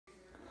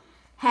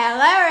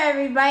Hello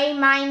everybody,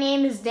 my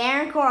name is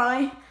Darren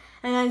Corley,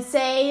 and I'm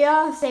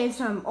say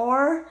some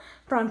or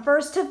from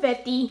 1st to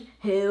 50,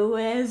 who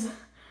is,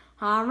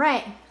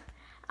 alright,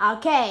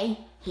 okay,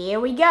 here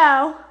we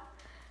go,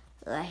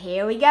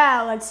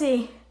 let's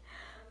see.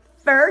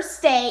 First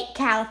state,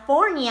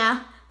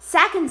 California.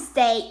 Second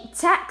state,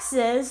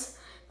 Texas.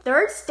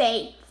 Third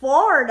state,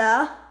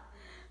 Florida.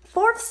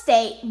 Fourth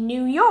state,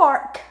 New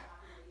York.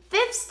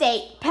 Fifth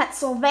state,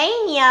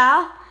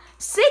 Pennsylvania.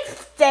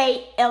 Sixth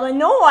state,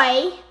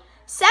 Illinois.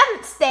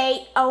 Seventh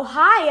state,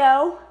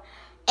 Ohio.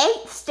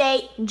 Eighth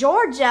state,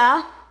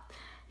 Georgia.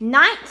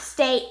 Ninth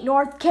state,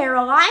 North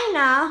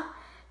Carolina.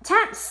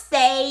 10th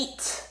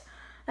state,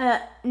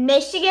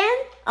 Michigan.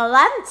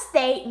 11th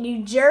state,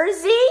 New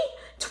Jersey.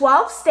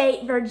 12th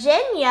state,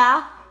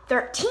 Virginia.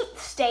 13th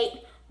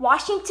state,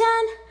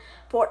 Washington.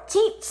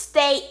 14th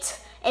state,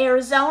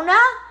 Arizona.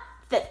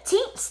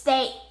 15th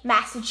state,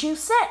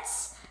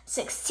 Massachusetts.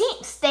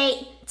 16th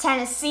state,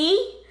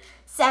 Tennessee.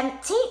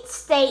 17th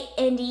state,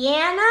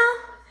 Indiana.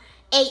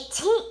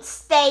 18th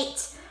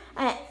state,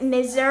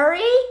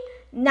 Missouri.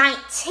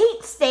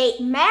 19th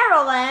state,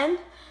 Maryland.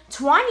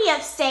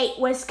 20th state,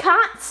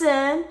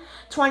 Wisconsin.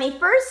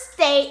 21st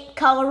state,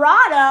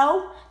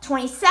 Colorado.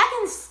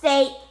 22nd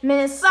state,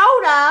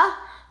 Minnesota.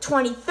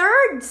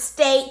 23rd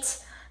state,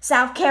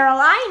 South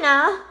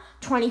Carolina.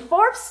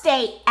 24th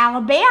state,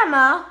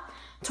 Alabama.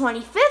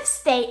 25th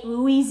state,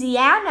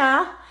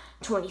 Louisiana.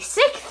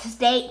 26th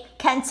state,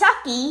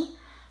 Kentucky.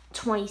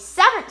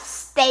 27th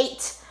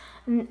state,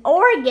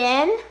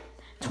 Oregon.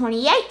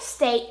 28th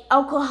state,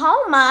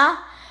 Oklahoma.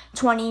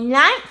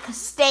 29th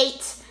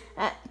state,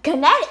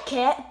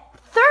 Connecticut.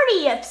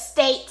 30th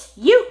state,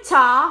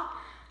 Utah.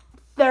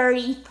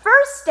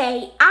 31st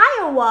state,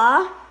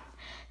 Iowa.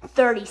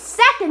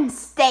 32nd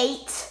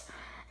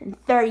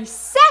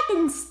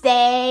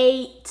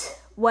state,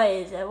 what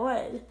is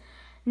it?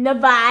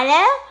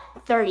 Nevada.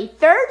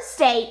 33rd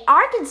state,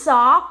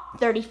 Arkansas.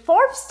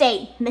 34th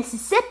state,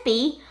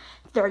 Mississippi.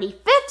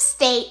 35th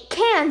state,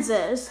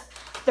 Kansas.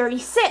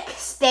 36th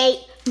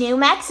state, New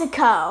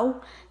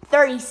Mexico.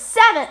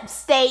 37th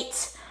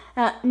state,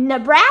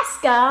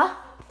 Nebraska.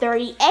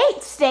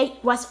 38th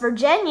state, West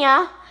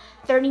Virginia.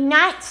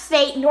 39th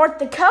state, North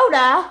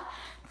Dakota.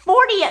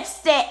 40th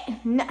state,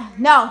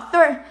 North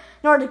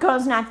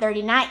Dakota's not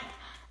 39th.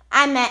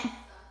 I meant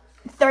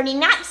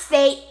 39th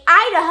state,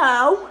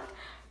 Idaho.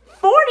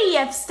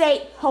 40th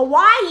state,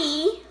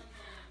 Hawaii.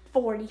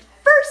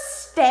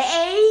 41st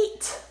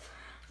state,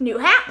 New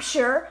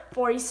Hampshire.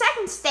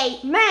 42nd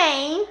state,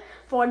 Maine.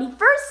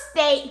 43rd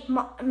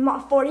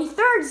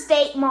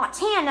state,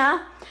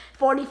 Montana.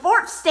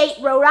 44th state,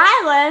 Rhode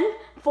Island.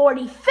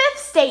 45th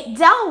state,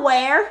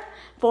 Delaware.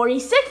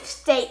 46th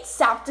state,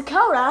 South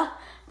Dakota.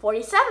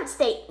 47th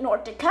state,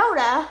 North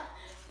Dakota.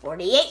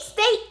 48th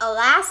state,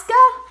 Alaska.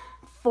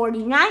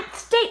 49th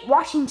state,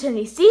 Washington,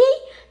 D.C.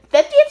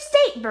 50th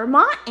state,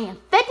 Vermont. And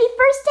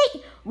 51st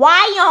state,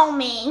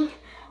 Wyoming.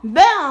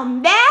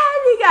 Boom,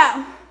 there you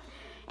go.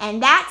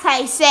 And that's how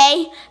you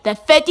say the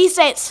 50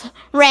 states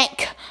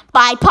rank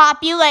by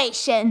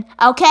population.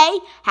 Okay?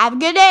 Have a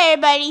good day,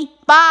 everybody.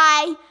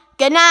 Bye.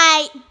 Good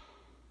night.